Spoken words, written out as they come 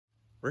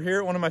We're here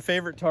at one of my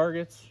favorite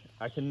targets.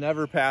 I can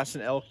never pass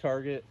an elk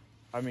target.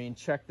 I mean,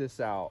 check this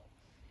out.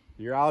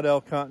 You're out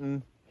elk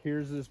hunting.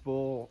 Here's this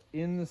bull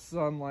in the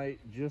sunlight,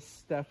 just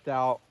stepped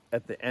out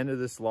at the end of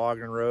this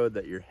logging road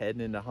that you're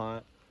heading in to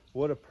hunt.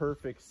 What a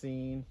perfect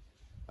scene.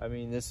 I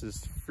mean, this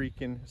is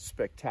freaking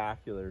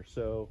spectacular.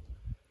 So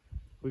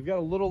we've got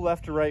a little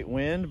left to right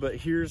wind, but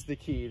here's the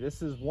key.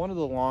 This is one of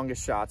the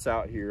longest shots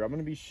out here. I'm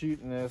gonna be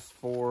shooting this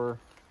for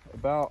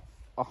about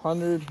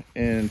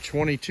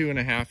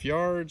 122.5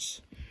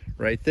 yards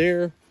right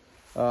there.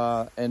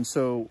 And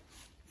so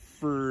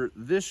for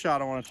this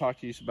shot, I want to talk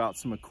to you about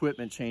some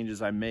equipment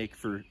changes I make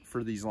for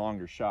these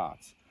longer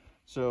shots.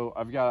 So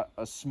I've got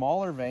a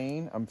smaller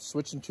vane. I'm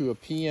switching to a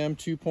PM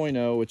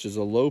 2.0, which is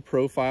a low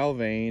profile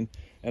vane.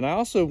 And I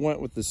also went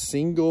with the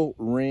single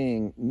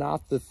ring,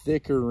 not the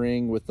thicker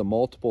ring with the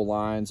multiple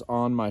lines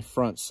on my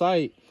front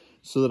sight,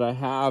 so that I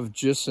have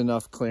just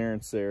enough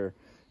clearance there.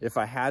 If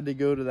I had to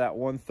go to that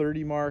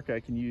 130 mark,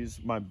 I can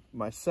use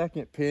my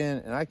second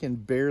pin and I can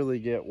barely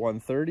get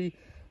 130,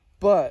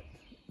 but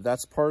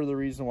that's part of the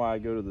reason why I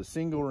go to the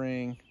single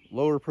ring,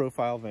 lower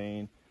profile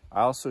vane.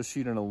 I also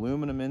shoot an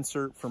aluminum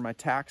insert for my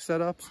tack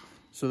setups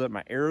so that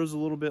my arrow's a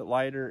little bit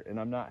lighter and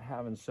I'm not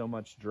having so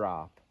much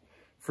drop.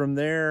 From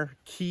there,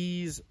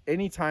 keys,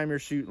 anytime you're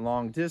shooting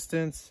long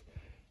distance,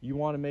 you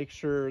want to make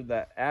sure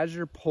that as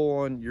you're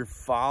pulling, you're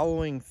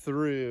following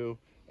through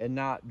and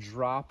not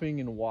dropping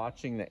and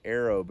watching the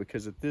arrow,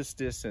 because at this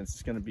distance,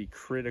 it's going to be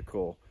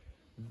critical.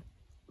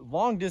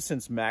 Long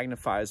distance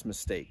magnifies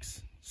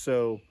mistakes.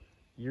 So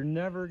you're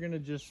never going to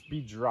just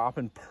be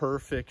dropping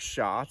perfect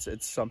shots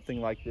at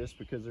something like this,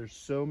 because there's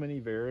so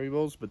many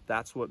variables, but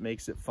that's what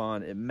makes it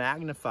fun. It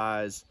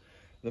magnifies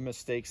the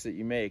mistakes that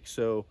you make.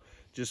 So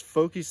just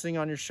focusing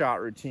on your shot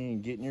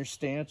routine, getting your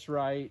stance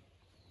right,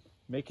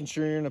 making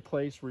sure you're in a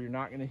place where you're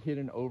not going to hit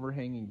an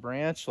overhanging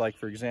branch. Like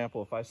for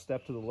example, if I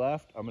step to the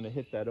left, I'm going to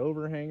hit that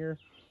overhanger.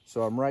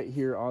 So I'm right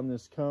here on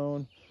this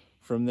cone.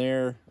 From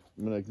there,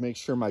 I'm going to make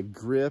sure my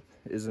grip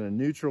is in a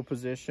neutral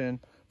position.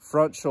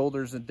 Front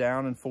shoulders and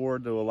down and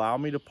forward to allow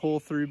me to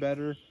pull through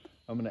better.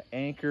 I'm going to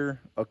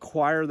anchor,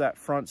 acquire that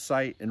front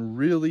sight, and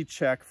really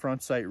check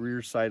front sight,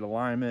 rear sight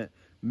alignment.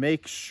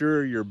 Make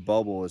sure your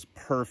bubble is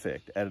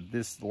perfect at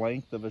this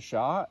length of a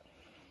shot.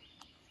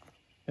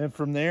 And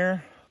from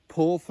there,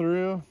 pull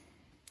through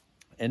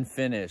and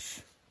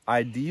finish.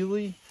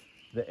 Ideally,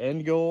 the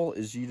end goal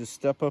is you to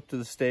step up to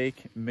the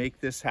stake,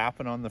 make this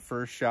happen on the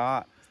first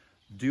shot,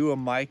 do a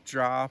mic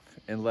drop,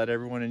 and let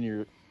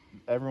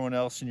everyone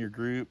else in your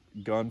group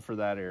gun for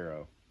that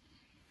arrow.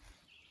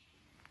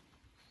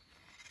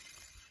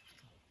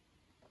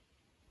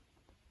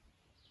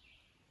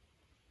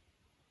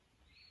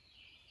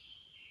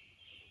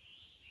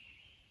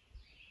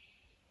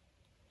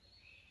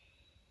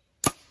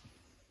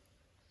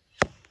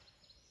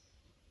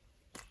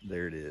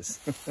 There it is.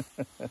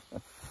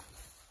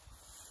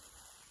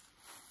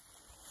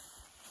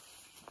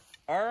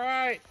 All right.